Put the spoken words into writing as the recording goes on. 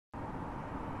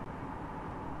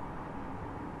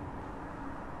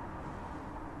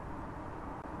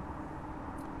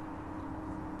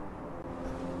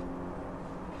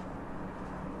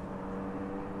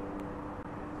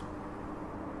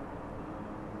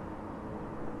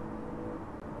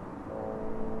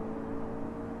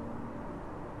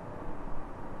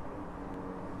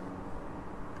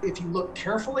If you look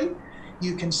carefully,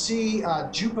 you can see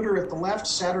Jupiter at the left,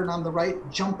 Saturn on the right,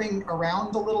 jumping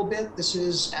around a little bit. This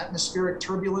is atmospheric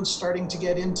turbulence starting to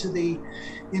get into the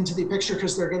picture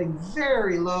because they're getting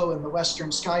very low in the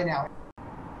western sky now.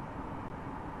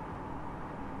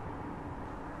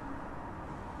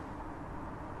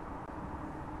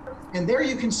 And there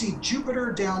you can see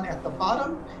Jupiter down at the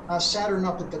bottom, Saturn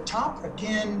up at the top.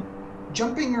 Again,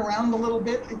 jumping around a little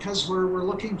bit because we're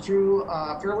looking through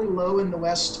fairly low in the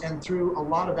west and through a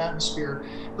lot of atmosphere.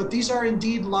 But these are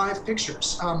indeed live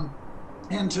pictures.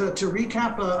 And to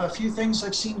recap a few things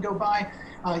I've seen go by,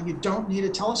 you don't need a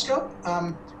telescope,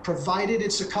 provided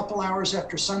it's a couple hours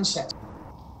after sunset.